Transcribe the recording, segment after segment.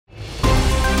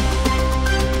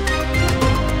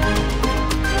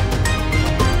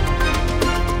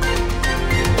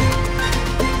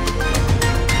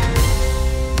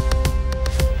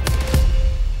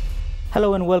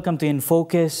Hello and welcome to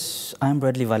Infocus. I'm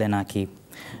Bradley Valenaki.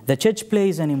 The church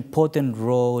plays an important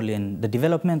role in the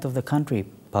development of the country,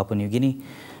 Papua New Guinea,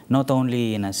 not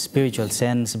only in a spiritual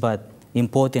sense, but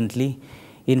importantly,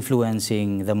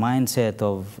 influencing the mindset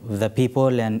of the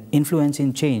people and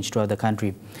influencing change throughout the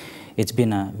country. It's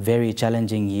been a very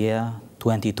challenging year,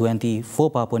 2020,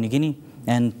 for Papua New Guinea,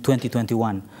 and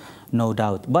 2021, no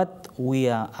doubt. But we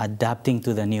are adapting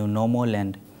to the new normal,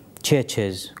 and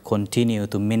churches continue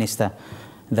to minister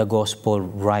the gospel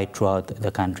right throughout the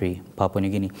country, Papua New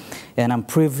Guinea. And I'm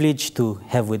privileged to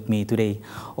have with me today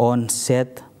on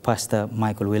set Pastor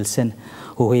Michael Wilson,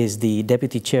 who is the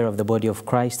Deputy Chair of the Body of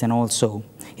Christ, and also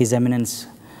His Eminence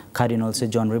Cardinal Sir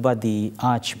John Ribat, the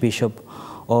Archbishop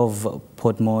of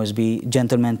Port Moresby.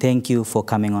 Gentlemen, thank you for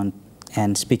coming on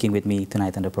and speaking with me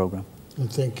tonight on the program.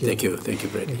 Thank you. Thank you. Thank you,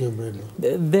 Bradley. Thank you,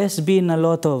 Bradley. There's been a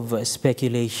lot of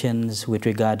speculations with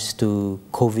regards to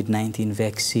COVID-19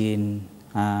 vaccine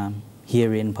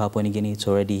here in Papua New Guinea. It's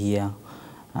already here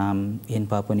in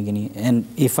Papua New Guinea. And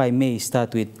if I may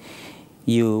start with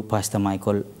you, Pastor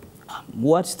Michael,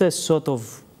 what's the sort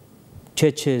of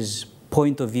church's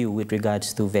point of view with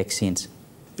regards to vaccines?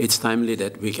 It's timely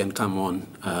that we can come on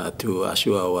to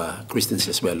assure our Christians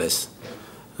as well as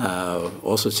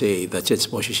also say the church's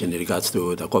position in regards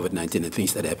to the COVID-19 and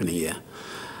things that are happening here.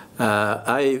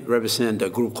 I represent a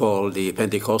group called the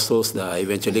Pentecostals, the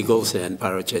Evangelicals and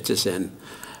Parachurches,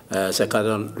 and Sir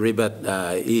Cardinal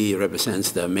Ribat, he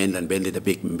represents the mainland, mainly the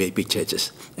big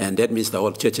churches. And that means the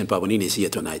whole church in Papua New Guinea is here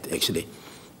tonight, actually.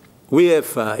 We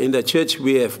have, in the church,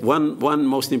 we have one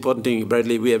most important thing,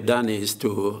 Bradley, we have done is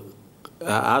to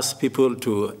ask people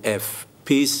to have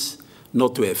peace,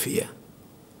 not to have fear.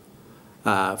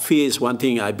 Fear is one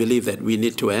thing I believe that we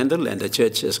need to handle, and the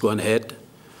church has gone ahead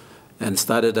and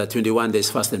started a 21 days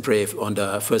fast and pray on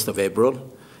the 1st of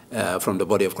April from the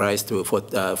Body of Christ for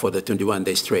the 21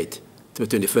 days straight to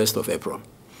 21st of April.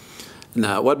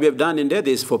 Now, what we have done in that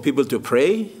is for people to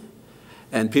pray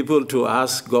and people to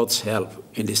ask God's help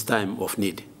in this time of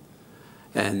need.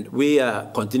 And we are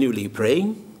continually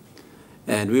praying,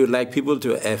 and we would like people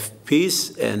to have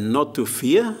peace and not to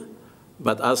fear,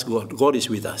 but ask God. God is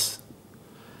with us.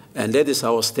 And that is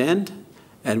our stand,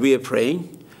 and we are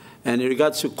praying. And in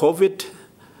regards to COVID,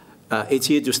 it's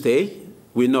here to stay.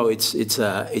 We know it's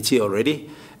here already.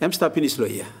 I'm stopping this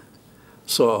here.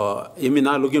 So, I'm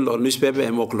not looking at newspaper,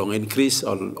 I'm going increase,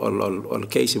 all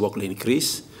cases will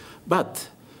increase. But,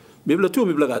 maybe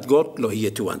got God lo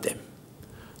here to want them.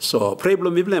 So, pray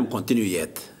blo maybe I'm continue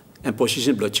yet, and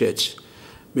position blo church.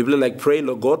 Maybe like pray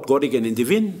lo God again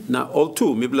intervene. Now all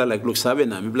two, maybe like look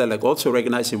savena, maybe like also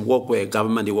recognize him work where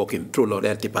government is working through Lord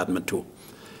Health Department too.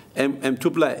 And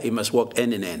tupla he must work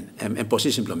end in end. And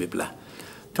position blo maybe.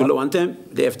 To lo one time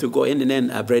they have to go end in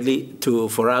end, Bradley,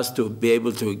 for us to be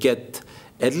able to get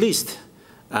at least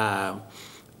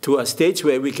to a stage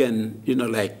where we can,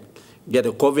 like get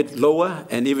a COVID lower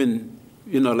and even,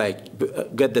 like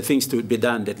get the things to be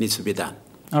done that needs to be done.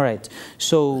 All right.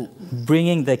 So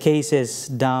bringing the cases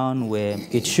down where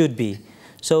it should be.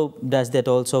 So does that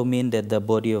also mean that the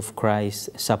Body of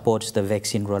Christ supports the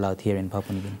vaccine rollout here in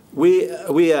Papua New Guinea?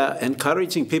 We are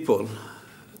encouraging people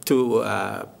to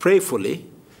prayerfully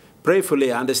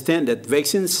understand that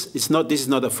vaccines, this is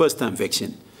not a first-time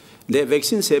vaccine. The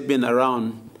vaccines have been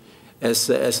around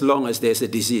as long as there's a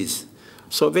disease.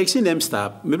 So vaccine them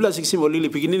stop. Maybe like vaccine only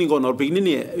beginning or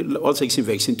beginning also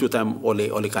vaccine 2 times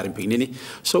only carrying beginning.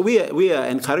 So we are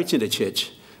encouraging the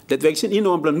church that vaccine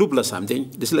nubla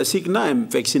something. This is a sick name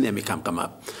vaccine come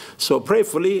up. So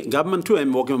prayerfully government too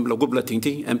am working on gubla ting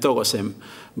am talk them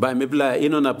by maybe like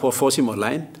na force him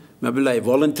online. Maybe like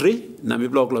voluntary. Na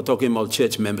maybe like talking about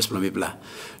church members maybe.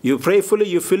 You prayerfully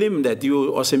you feel him that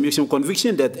you also make some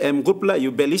conviction that gubla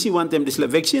you believe want them this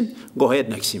vaccine. Go ahead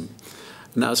next him.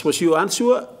 Now, suppose you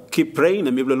answer, keep praying,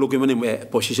 and maybe look in a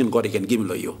position God can give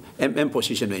you. And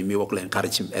position where you will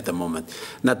encourage him at the moment.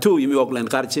 Now, two, you will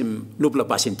encourage him, nubla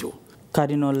passing too.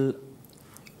 Cardinal,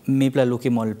 maybe look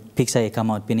him all pixai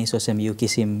come out penis or some you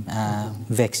kiss him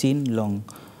vaccine long.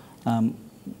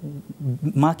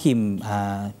 Mark him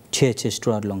churches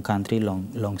throughout long country,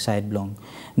 long side long.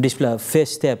 This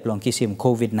first step long kiss him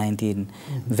COVID-19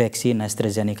 vaccine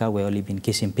AstraZeneca where only been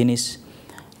kissing penis.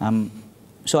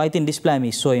 So I think this plan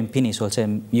is so impenis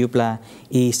also you plan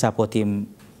support him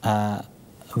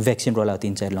vaccine rollout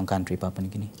inside long country Papua New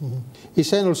Guinea.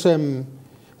 Is also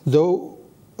though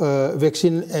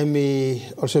vaccine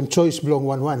also choice belong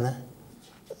one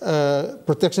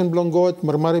protection belong God,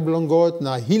 marmari belong God,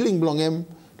 na healing belong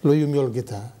lo yumyol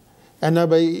kita. And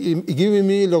by giving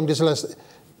me long this last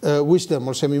wisdom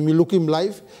also me look him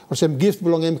life or some gift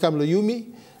belong come lo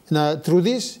yumi. Na through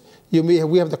this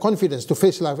we have the confidence to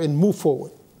face life and move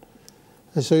forward.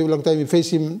 And so long time we face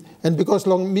him, and because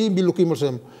long me be looking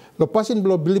also, lo pasin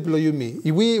blo believe lo you me.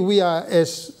 We are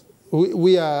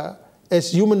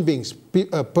as human beings,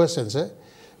 persons.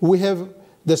 We have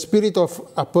the spirit of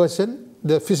a person,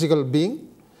 the physical being.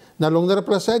 Now, along the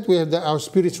other side, we have our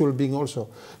spiritual being also.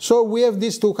 So we have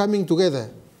these two coming together.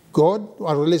 God,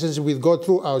 our relationship with God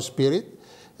through our spirit,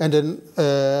 and then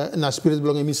our spirit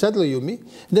belonging inside you, me.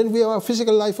 Then we have our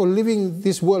physical life of living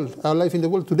this world, our life in the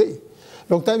world today.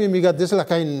 Long time we got this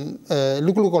kind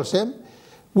look also.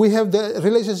 We have the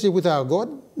relationship with our God.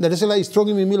 That is like strong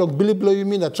in me, long believe below you,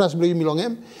 that trust below you, long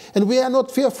him, and we are not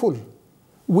fearful.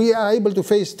 We are able to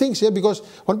face things here because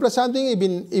one plus something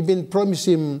he been promised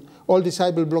him all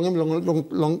disciple belong him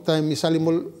long time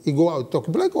isalimol he go out talk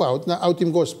like go out na out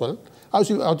him gospel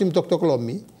out him talk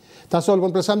me. That's all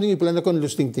one plus something he plan na kon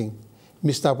lusting thing.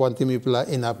 Me stop one thing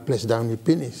in a place down we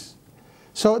finish.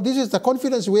 So this is the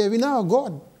confidence we have in our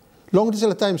God. Long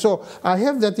this time. So I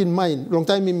have that in mind. Long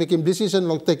time we make him decision,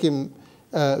 long take him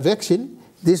vaccine.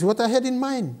 This is what I had in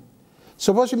mind.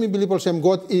 Suppose me believe also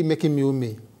God he make him you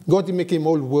me. God he make him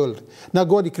all world. Now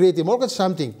God he create him all got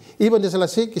something. Even there's a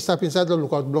sick, he stop inside the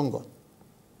lookout blong God.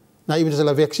 Now even there's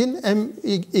a vaccine, and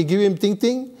he give him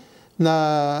thing,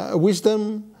 na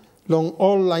wisdom, long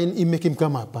all line he make him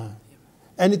come up.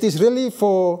 And it is really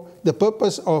for the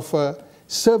purpose of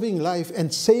serving life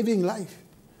and saving life.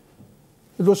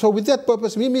 So with that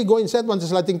purpose, me go inside one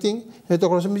just thing, and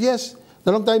talk yes,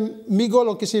 the long time me go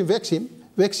long kissing vaccine,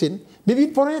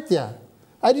 maybe for it, yeah.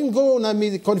 I didn't go na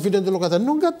me confident to look at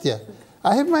no got ya.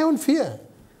 I have my own fear.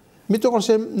 Me talk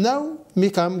also now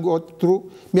me come go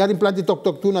through me are implanted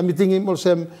talk to na meeting him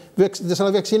also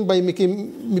the vaccine by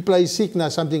making me play sick na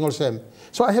something also.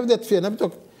 So I have that fear. Na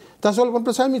talk that's all one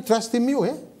person me trust in you,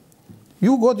 eh?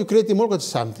 You go to create him all got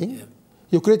something.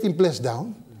 You create him place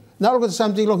down. Now got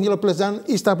something long here place down,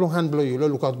 he stop long hand blow you,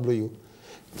 look out blow you.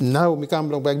 Now me come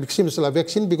long back because the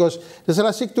vaccine because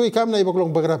the sick to he come na ibok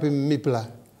long bagrap me pla.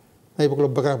 Na ibok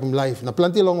long bagrap him life. Na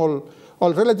plenty long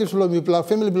all relatives below me pla,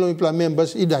 family below me pla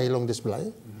members he die along this pla.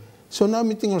 So now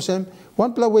me think also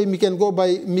one pla way me can go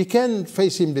by me can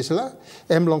face him this la.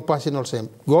 Long passing also.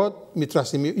 God me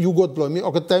trust him. You God blow me.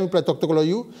 Okay time pla talk to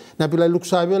you. Na pla look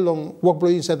sabe long walk blow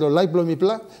inside long life blow me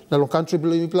pla. Na long country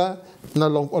blow me pla. Na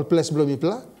long all place blow me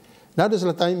pla. Now there's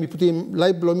a time me put him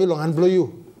life blow me long hand blow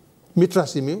you. Me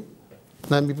trust him you.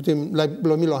 Now me put him life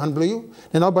blow me long hand blow you.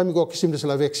 And now by me go kiss him this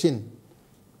la vaccine.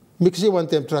 Me kiss him one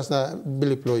time trust na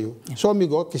believe blow you. So me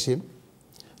go kiss him.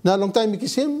 Now long time me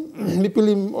kiss him. Me put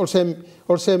him also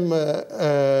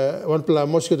one pla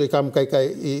mosquito come kai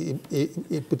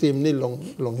put him ni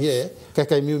long here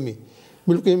kai me. Me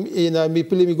look him in me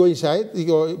put him go inside. He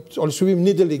go all swim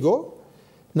needle he go.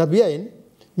 Na behind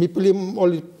me put him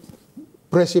all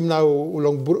press him now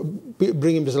long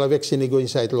bring him the vaccine he go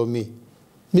inside lo me.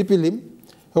 Me put him.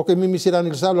 Okay me sit down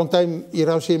inside long time he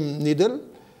rouse him needle.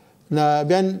 Na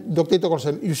ben doctor to call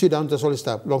you sit down to solid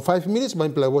stop. Long 5 minutes by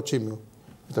play watch him you.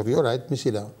 I thought, all right, me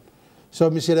sit down. So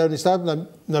me sit down and stop.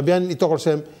 Na ben ito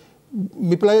call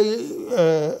me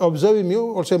play observe him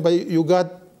you also by you got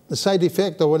the side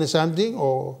effect or when something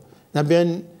or na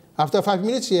ben after 5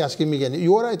 minutes he ask him again,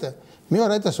 you all right? Me all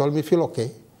right, that's all me feel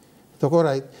okay. All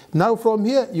right. Now from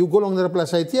here you go along the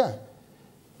plus side here.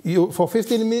 You for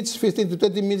 15 minutes, 15 to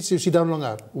 20 minutes you sit down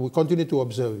longer. We continue to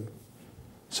observe you.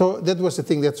 So that was the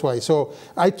thing, that's why. So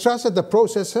I trusted the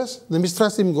processes, the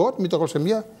mistrust in God, me talk also,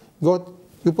 yeah, God,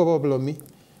 you papa below me.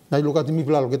 Now you look at me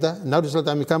pla kita. Now this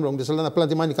time come along, this na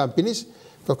plenty money come finish.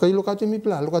 Okay, you look at me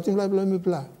pla, look at him below me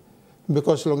pla.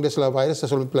 Because along this virus,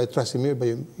 that's all me pla trust in me, but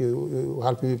you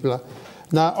help me pla.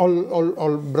 Now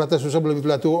all brothers who below me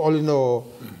pla too, all you know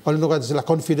got is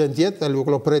confident yet, I'll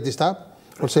go operate this stop.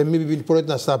 Also maybe we operate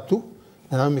na stop too.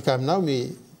 And now me come now,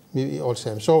 me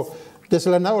also. So this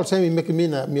now also me make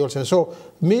me also. So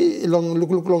me long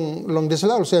look long this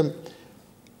also.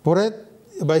 Operate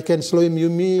by can slow him you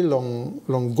me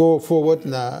long go forward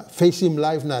na face him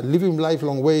life na live him life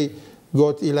long way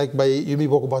God he like by you me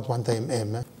walk about one time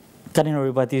Cardinal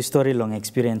Ribat you story long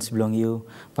experience belong you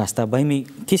pasta by me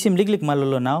kiss him liglik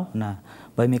malolo now na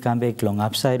by me come back long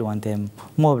upside one time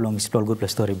more long explore good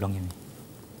plus story belong you.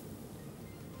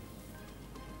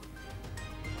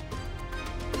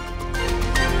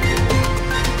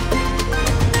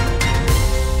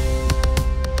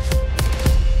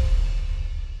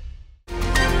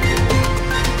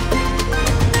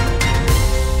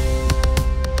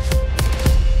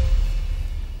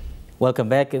 Welcome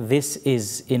back. This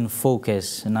is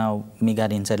Infocus. Now, me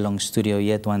got inside long studio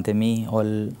yet. Wante me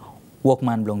all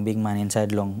workman long big man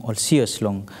inside long all serious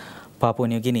long Papua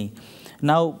New Guinea.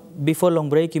 Now, before long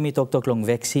break, you may talk long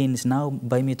vaccines. Now,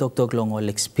 by me talk long all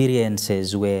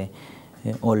experiences where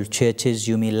all churches,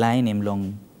 you may line him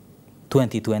long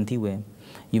 2020 where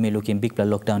you may look in big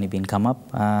lockdown been come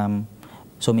up.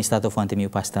 So me start off with you,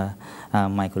 Pastor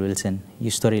Michael Wilson. You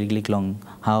story long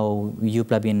how you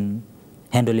been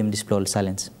handling this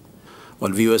silence.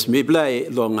 Well, viewers, me play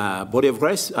long body of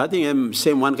Christ. I think I'm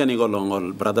same one can go long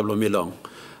all brother blow me long.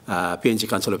 PNG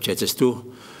Council of Churches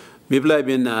too. Me play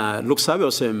been look sabi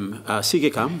or some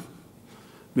sige kam.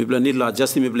 Me play need la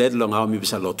just me play long how me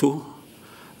bisa lo too.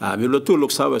 Me lo too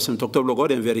look sabi some talk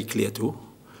God and very clear too.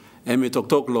 And me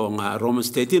talk long Romans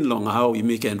 13 long how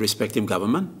you can respect him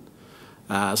government.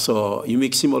 So you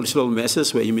make some little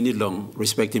messages where you need long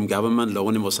respect him government,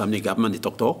 long or something government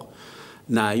talk.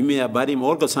 Now you may about him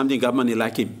all got something government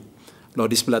like him. No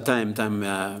display time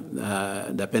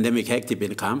the pandemic hectic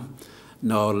been come.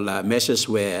 No measures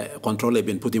where control have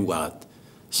been put in word.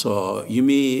 So you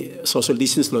may social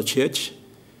distance law church.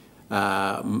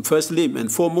 Firstly and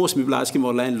foremost, we will ask him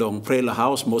online long pray the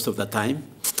house most of the time.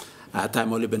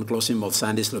 Time only been closing of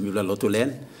Sundays, we will to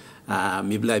learn.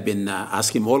 Mibla have been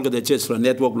asking all the church lo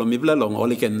network lo Mibla long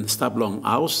all can stop long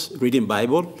house reading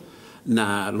Bible.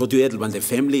 Na lotu when the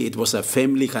family it was a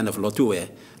family kind of lotu where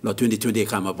lo 2020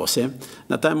 come up was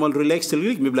na time all relaxed till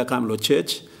Mibla come lo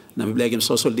church na Mibla him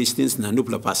social distance na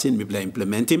nupla passing Mibla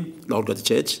implement him lo go to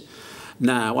church.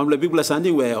 Na one big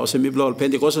Sunday where also Mibla all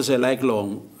Pentecostals say like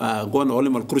long go on all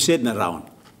him crusade around.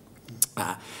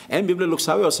 And Mibla looks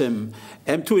how was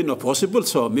M2 not possible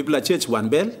so Mibla church one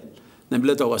bell.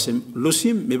 Nambila to was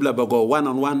Lusim, Mibla bago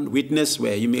one-on-one witness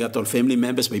where you may all family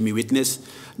members by me witness.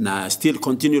 Na still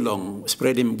continue long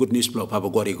spreading good news blow Papa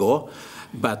Gori go,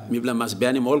 but Mibla must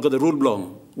ban him all got the rule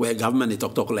blong where government is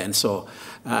talk land. So,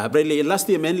 really last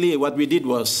year mainly what we did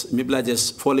was Mibla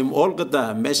just follow him all got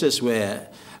the measures where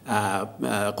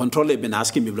controller been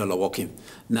asking Mibla to walk him.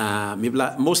 Na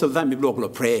Mibla most of the time Mibla will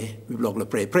pray. Mibla will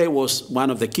pray. Prayer was one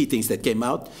of the key things that came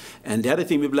out, and the other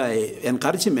thing Mibla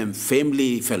encourage him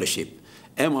family fellowship.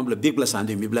 And one big plus and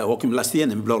Mibla walking last year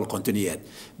and Mibla will continue yet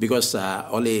because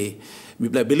only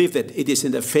Mibla believe that it is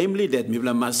in the family that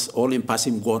Mibla must all in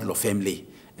passing God or family.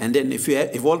 And then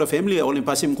if all the family are all in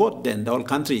passing God, then the whole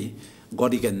country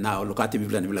God can now look at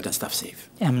Mibla and Mibla can stop safe.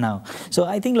 Now. So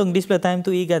I think long display time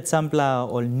to got some pla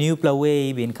or new pla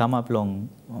way been come up long.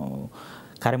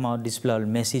 Carry out display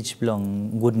message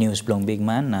long good news long big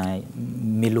man.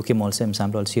 Me look him also some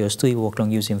sample serious too. Work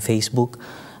long using Facebook.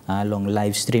 Long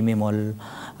live streaming all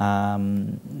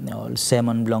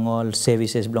sermon blong all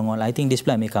services blong all. I think this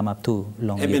plan may come up too.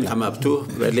 Long. Been come up too.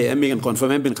 Really, I can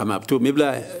confirm. Been come up too. Maybe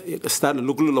start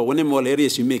look one more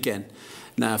areas you make can.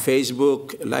 Now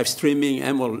Facebook live streaming,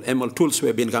 ML tools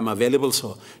were become available.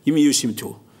 So you may use him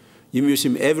too. You may use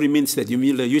him every means that you may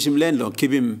use him landlord.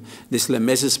 Keep him this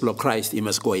message block Christ. He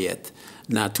must go yet.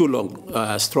 Now too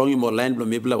long strong him or land blow.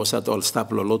 Maybe was at all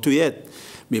stop low too yet.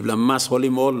 Maybe mass holy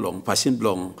more long, passing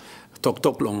long, talk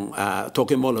long,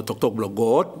 talking more talk long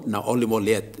God, now only more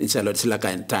yet inside of the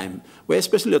kind time. Where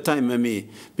especially the time when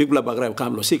people background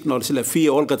come lo sick, no fee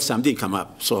all got something come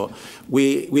up. So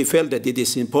we felt that it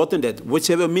is important that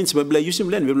whichever means we use him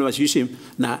land, we must use him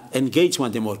now engage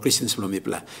one the more Christians from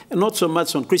people. And not so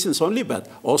much on Christians only, but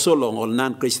also long all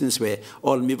non-Christians where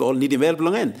all need him help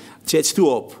long and church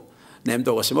too up. Name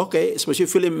to was okay, especially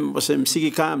feel him was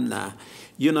sigi calm na.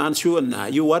 You know, unsure na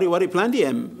you worry plenty.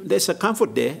 There's a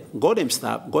comfort there. God him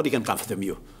stop. God he can comfort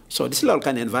you. So this is all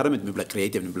kind of environment we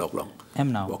creative in block long.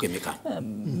 Now. Okay,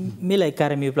 me like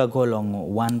carry me go long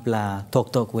one pla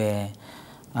talk where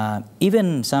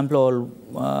even sample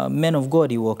men of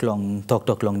God you walk long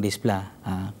talk long this pla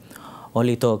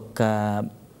only talk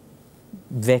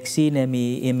vaccine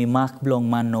emi mark blong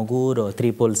man no good or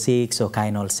 666 or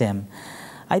kind all same.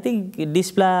 I think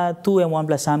this pla 2 and 1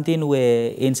 plus something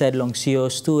where inside long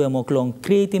CEOs 2 and more long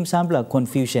creating some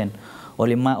confusion.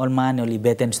 Only man only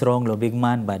better and strong lo big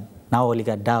man, but now only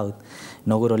got doubt.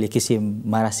 No good only kisim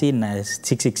marasin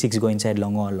 666 go inside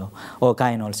long all or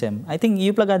kind all same. I think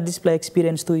you got this pla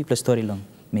experience too. You plus story long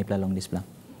me pla long this pla.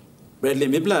 Bradley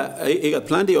me pla I got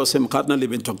plenty of some Cardinal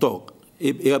living talk.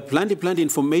 I got plenty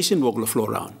information walk flow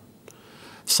around.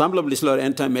 Some of this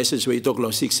end-time message where you talk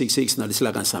about 666 now this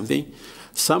like something.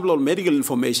 Some of medical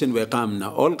information where come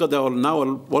now. All got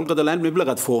the land people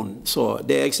got phone. So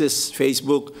they access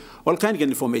Facebook, all kind of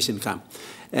information come.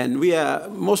 And we are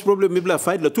most probably people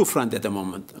fight the two front at the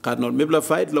moment. Cardinal people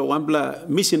fight the one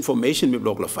misinformation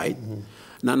people fight.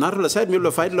 Now another side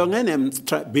people fight long and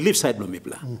belief side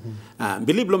people.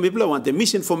 Believe people want the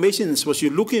misinformation was you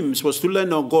looking was to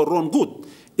learn or go wrong good.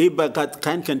 If got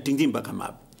kind can think back come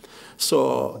up.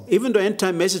 So even though end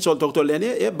time message all Dr.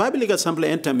 Lenny, Bible got some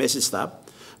end time message stuff,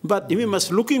 but we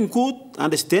must look him good,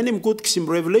 understand him good, some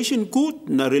revelation good,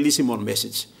 na release him on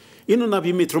message. You know, na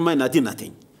be me through my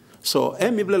nothing. So,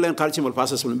 mi bela encourage him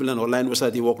passes will be online was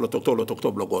at the work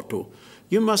October go to.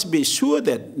 You must be sure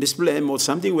that display or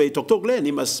something where talk Glenn,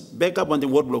 he must back up on the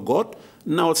word of God.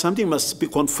 Now something must be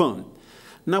confirmed.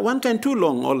 Now one can too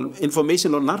long all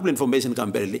information or not information can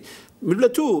barely.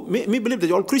 Me believe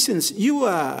that all Christians, you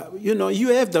have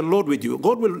the Lord with you.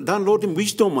 God will download him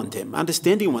wisdom on them,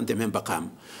 understanding on them and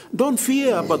become. Don't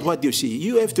fear about what you see.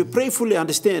 You have to prayerfully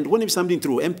understand when is something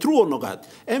true. Am true or not God?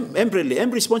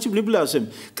 Am responsible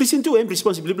Christian too am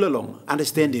responsible along.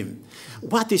 Understand him.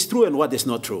 What is true and what is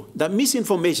not true. That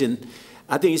misinformation,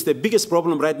 I think it's the biggest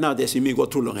problem right now that you may go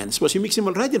too long. And suppose you mix him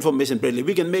right information,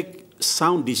 we can make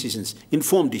sound decisions,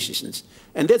 informed decisions.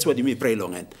 And that's what you may pray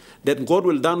long. And that God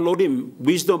will download him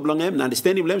wisdom long and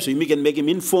understand him so you can make him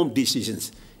informed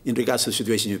decisions in regards to the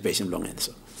situation you face him long.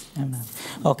 So.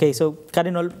 Okay, so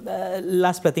Cardinal,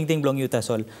 last plating thing long you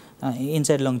tasol.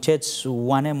 Inside long church,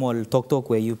 one all talk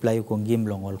where you play kung game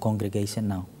long all congregation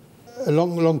now.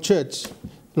 Long church,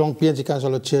 long PNC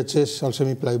Council of Churches, also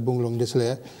me play bung long this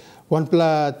layer. One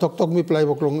pla talk me play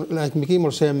long like Mickey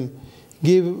Morsem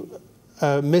give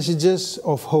messages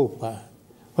of hope.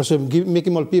 Also make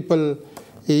him all people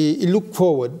look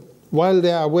forward while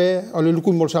they are aware or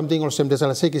looking more something or some there's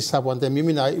a sick stop one time. You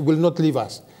mean I will not leave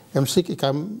us. I'm sick.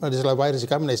 There's a virus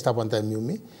come and I stop one time. You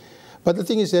mean, but the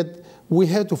thing is that we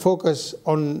have to focus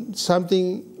on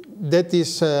something that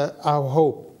is our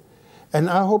hope, and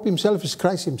our hope himself is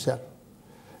Christ himself.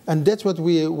 And that's what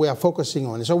we are focusing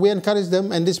on. So we encourage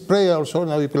them, and this prayer also,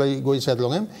 now we go inside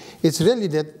long, it's really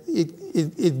that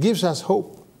it gives us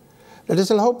hope. That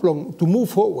is a hope long to move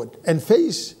forward and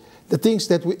face the things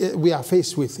that we are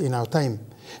faced with in our time.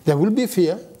 There will be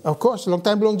fear, of course, long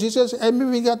time long Jesus,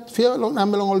 and we got fear long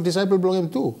time long all disciples belong him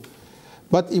too.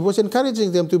 But it was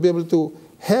encouraging them to be able to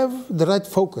have the right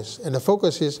focus, and the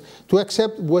focus is to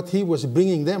accept what he was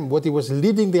bringing them, what he was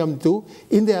leading them to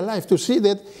in their life, to see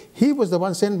that he was the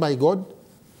one sent by God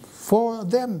for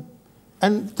them,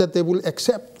 and that they will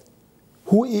accept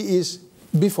who he is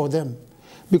before them.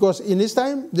 Because in this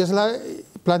time, there's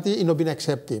plenty been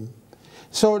accept him.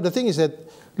 So the thing is that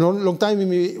long time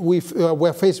we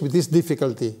were faced with this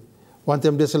difficulty. One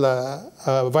time there's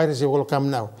a virus will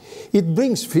come now. It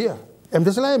brings fear, and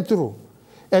that's I am true.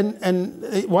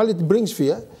 And while it brings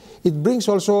fear, it brings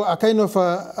also a kind of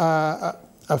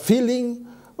a feeling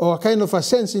or a kind of a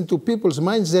sense into people's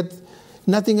minds that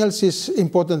nothing else is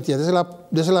important here.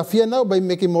 There's a lot of fear now by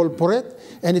making all porret,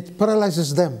 and it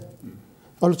paralyzes them.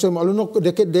 Also,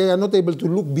 they are not able to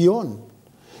look beyond.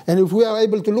 And if we are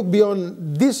able to look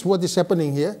beyond this, what is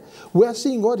happening here, we are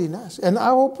seeing God in us. And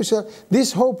our hope is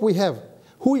this hope we have.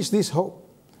 Who is this hope?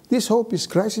 This hope is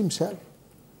Christ himself.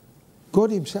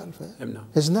 God himself.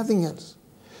 There's nothing else.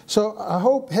 So our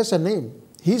hope has a name.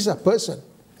 He's a person.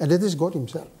 And that is God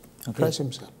himself. Okay. Christ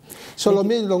himself. So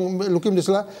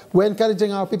we're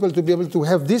encouraging our people to be able to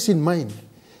have this in mind.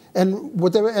 And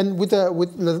whatever, and with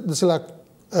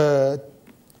the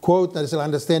quote, there's an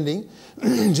understanding,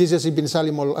 Jesus ibn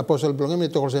Salim or Apostle Blongem, he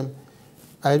told him,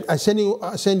 I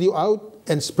send you out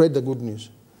and spread the good news.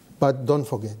 But don't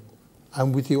forget,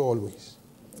 I'm with you always.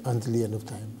 Until the end of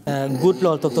time. Good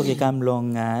Lord, talk ikam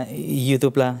long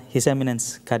YouTube la His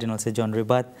Eminence Cardinal Sir John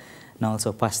Ribat, now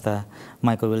also Pastor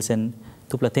Michael Wilson.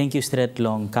 Tupla, thank you straight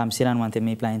long. Kam siran wante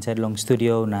me play inside long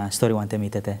studio na story wante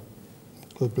me tete.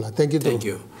 Good plan. Thank you. Thank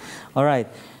you. All right.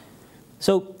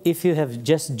 So if you have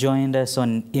just joined us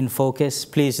on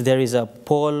Infocus, please, there is a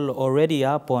poll already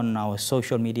up on our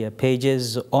social media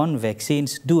pages on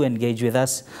vaccines. Do engage with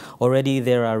us. Already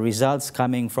there are results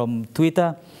coming from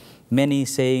Twitter. Many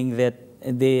saying that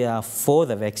they are for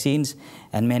the vaccines,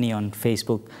 and many on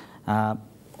Facebook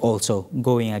also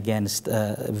going against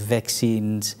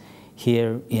vaccines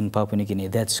here in Papua New Guinea.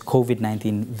 That's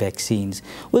COVID-19 vaccines.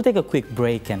 We'll take a quick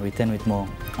break and return with more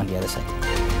on the other side.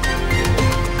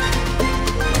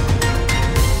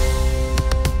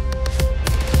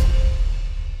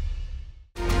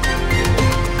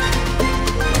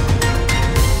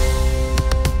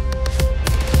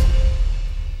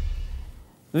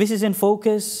 This is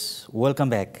Infocus. Welcome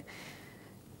back.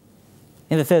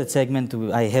 In the third segment,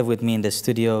 I have with me in the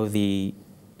studio the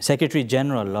Secretary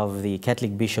General of the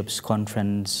Catholic Bishops'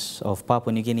 Conference of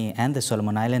Papua New Guinea and the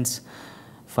Solomon Islands,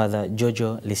 Father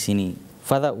Giorgio Licini.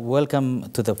 Father, welcome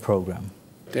to the program.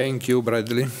 Thank you,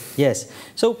 Bradley. Yes.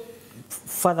 So,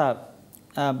 Father,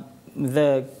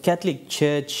 the Catholic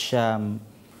Church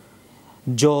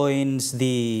joins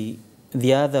the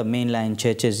other mainline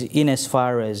churches in as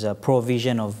far as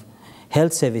provision of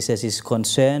health services is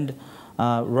concerned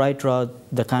right throughout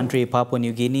the country, Papua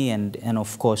New Guinea, and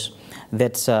of course,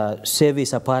 that's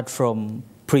service apart from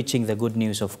preaching the good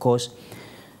news, of course.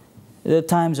 The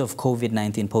times of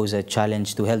COVID-19 pose a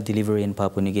challenge to health delivery in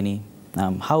Papua New Guinea.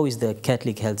 How is the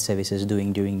Catholic Health Services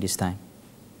doing during this time?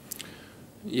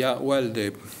 Yeah, well,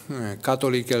 the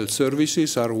Catholic Health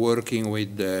Services are working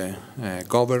with the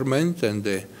government and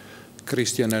the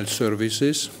Christian Health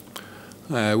Services.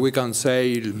 We can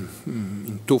say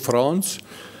in two fronts.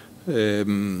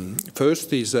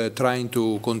 First is trying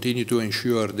to continue to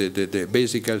ensure the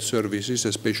basic health services,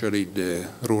 especially the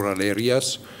rural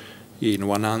areas, in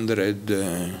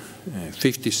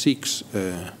 256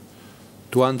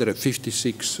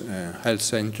 health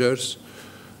centers,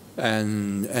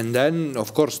 and then,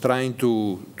 of course, trying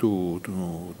to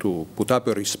put up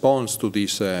a response to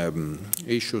these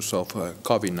issues of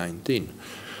COVID-19.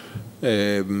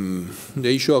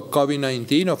 The issue of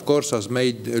COVID-19, of course, has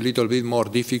made a little bit more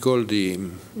difficult the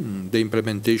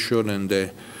implementation and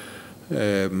the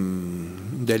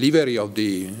delivery of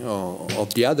the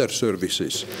other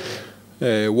services.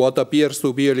 What appears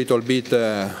to be a little bit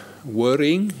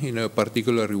worrying in a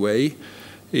particular way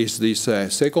is this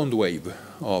second wave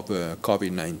of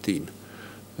COVID-19.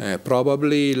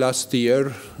 Probably last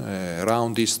year,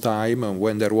 around this time,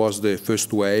 when there was the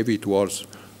first wave, it was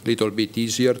a little bit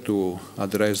easier to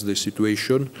address the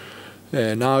situation.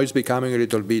 Now it's becoming a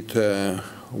little bit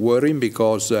worrying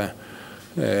because,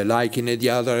 like in the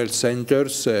other health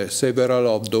centers, several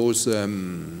of those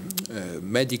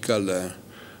medical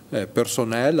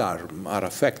personnel are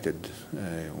affected.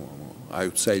 I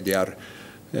would say they are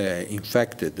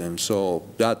infected, and so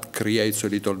that creates a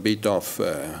little bit of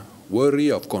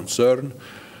worry, of concern.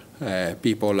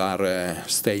 People are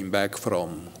staying back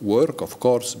from work, of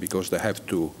course, because they have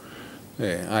to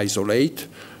isolate,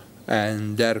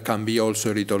 and there can be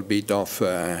also a little bit of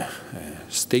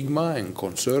stigma and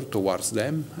concern towards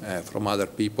them from other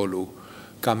people who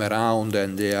come around,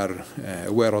 and they are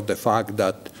aware of the fact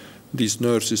that these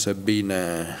nurses have been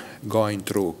going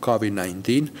through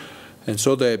COVID-19, and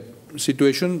so the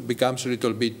situation becomes a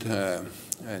little bit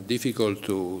difficult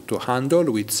to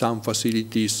handle, with some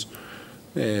facilities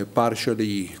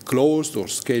partially closed or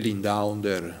scaling down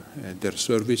their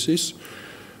services.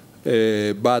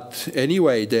 But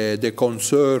anyway, the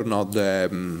concern of the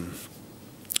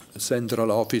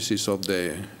central offices of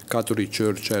the Catholic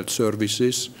Church Health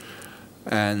Services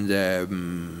and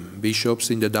bishops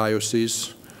in the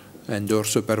diocese, and those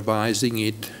supervising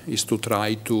it, is to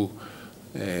try to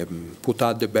put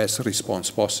out the best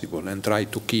response possible and try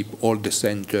to keep all the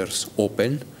centers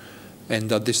open,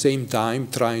 and at the same time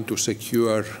trying to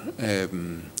secure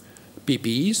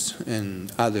PPEs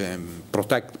and other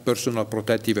personal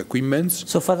protective equipments.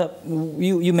 So, Father,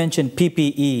 you mentioned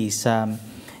PPEs.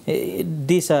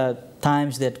 These are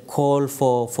times that call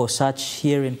for such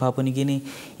here in Papua New Guinea,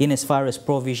 in as far as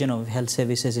provision of health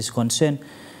services is concerned.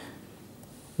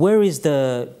 Where is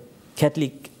the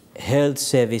Catholic Health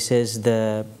Services,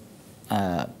 the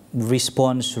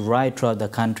response right throughout the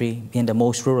country, in the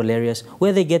most rural areas?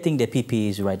 Where are they getting the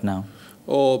PPEs right now?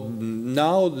 Oh,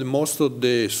 now most of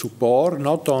the support,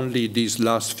 not only these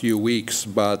last few weeks,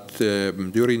 but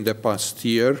during the past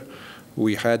year,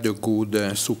 we had a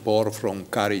good support from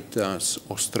Caritas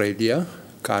Australia,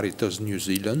 Caritas New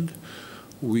Zealand.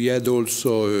 We had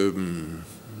also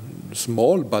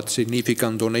small but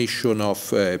significant donation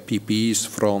of PPEs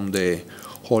from the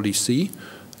Holy See,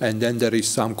 and then there is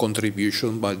some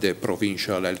contribution by the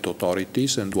provincial health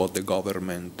authorities and what the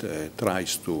government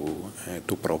tries to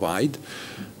provide.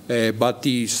 But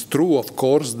it's true, of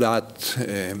course, that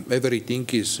everything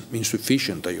is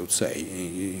insufficient, I would say.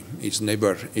 It's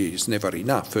never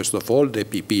enough. First of all, the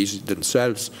PPEs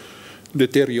themselves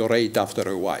deteriorate after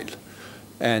a while.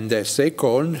 And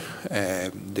second,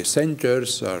 the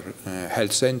centers,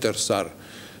 health centers are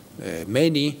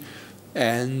many,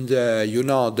 and you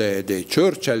know, the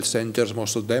church health centers,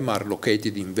 most of them are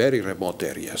located in very remote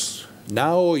areas.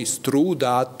 Now it's true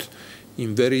that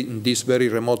in these very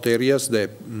remote areas, the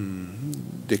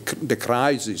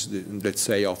crisis, let's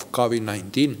say, of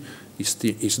COVID-19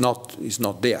 is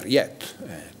not there yet,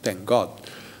 thank God.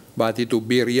 But it would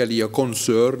be really a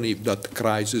concern if that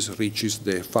crisis reaches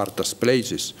the farthest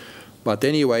places. But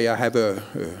anyway, I have a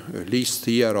list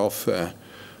here of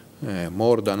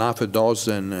more than half a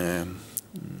dozen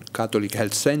Catholic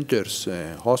health centers,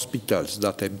 hospitals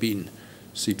that have been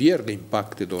severely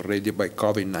impacted already by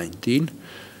COVID-19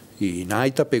 in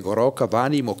Aitape, Goroka,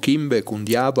 Vani, Mokimbe,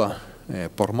 Kundiaba,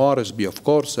 Port Moresby, of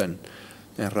course, and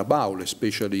Rabaul,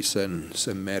 especially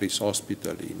St. Mary's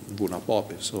Hospital in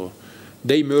Bunapope. So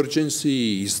the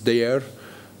emergency is there,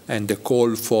 And the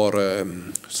call for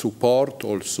support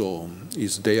also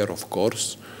is there, of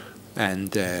course,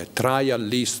 and try at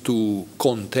least to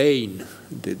contain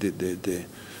the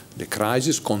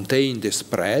crisis, contain the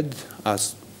spread,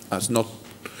 as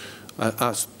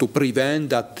to prevent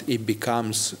that it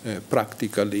becomes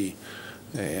practically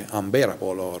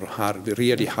unbearable or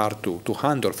really hard to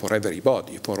handle for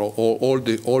everybody, for all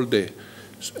the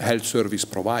health service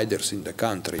providers in the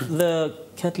country. The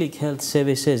Catholic Health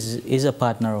Services is a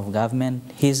partner of government.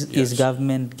 Is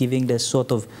government giving the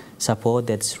sort of support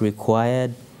that's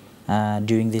required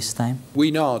during this time?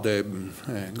 We know the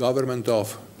government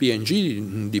of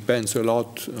PNG depends a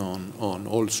lot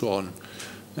on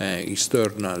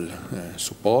external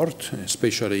support,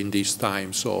 especially in these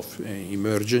times of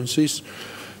emergencies.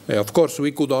 Of course,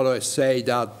 we could always say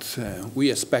that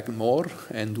we expect more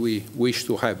and we wish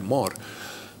to have more.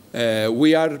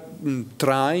 We are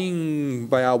trying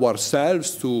by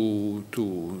ourselves to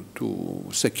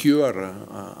secure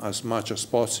as much as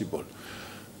possible.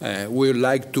 We would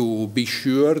like to be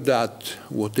sure that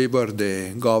whatever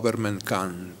the government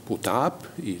can put up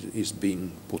is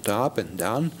being put up and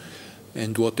done,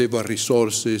 and whatever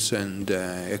resources and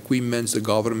equipment the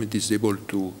government is able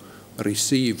to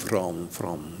receive from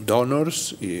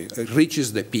donors, it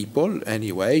reaches the people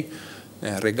anyway,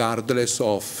 regardless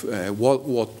of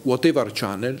whatever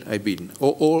channel. I mean,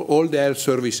 all the health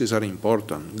services are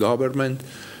important, government,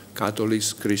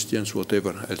 Catholics, Christians,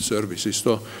 whatever health services.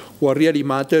 So what really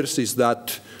matters is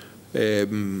that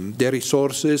the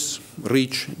resources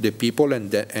reach the people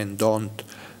and don't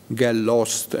get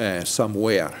lost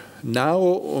somewhere. Now,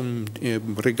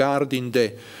 regarding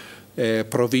the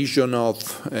provision of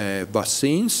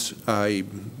vaccines, I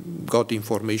got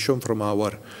information from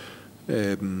our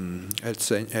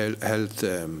health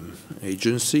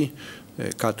agency,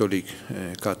 Catholic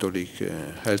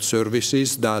Health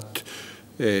Services, that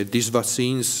these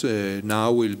vaccines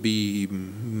now will be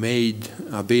made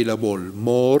available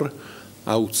more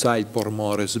outside Port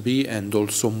Moresby and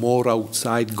also more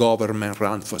outside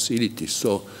government-run facilities.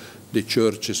 So the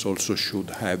churches also should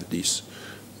have these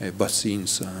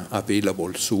vaccines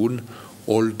available soon,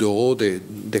 although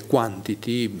the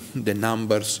quantity, the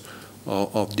numbers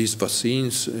of these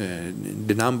vaccines,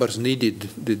 the numbers needed,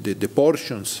 the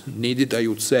portions needed, I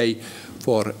would say,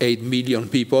 for 8 million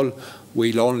people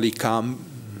will only come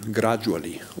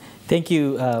gradually. Thank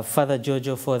you, Father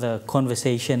Giorgio, for the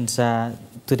conversations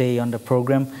today on the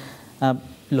program.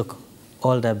 Look,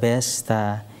 all the best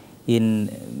in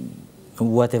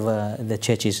whatever the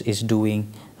church is doing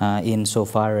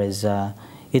insofar as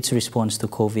its response to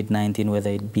COVID-19,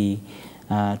 whether it be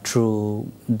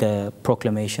through the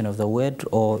proclamation of the word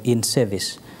or in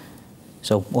service.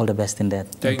 So all the best in that.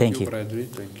 Thank you, Frederick.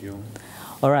 Thank you.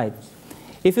 All right.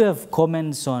 If you have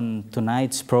comments on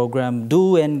tonight's program,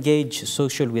 do engage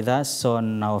social with us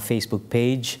on our Facebook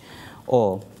page,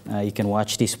 or you can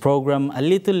watch this program a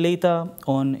little later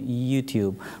on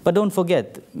YouTube. But don't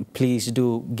forget, please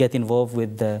do get involved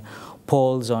with the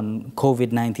polls on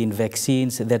COVID-19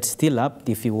 vaccines. That's still up.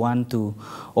 If you want to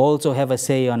also have a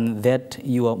say on that,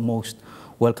 you are most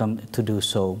welcome to do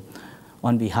so.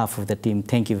 On behalf of the team,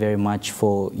 thank you very much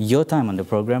for your time on the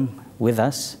program with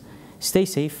us. Stay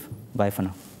safe. Bye for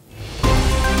now.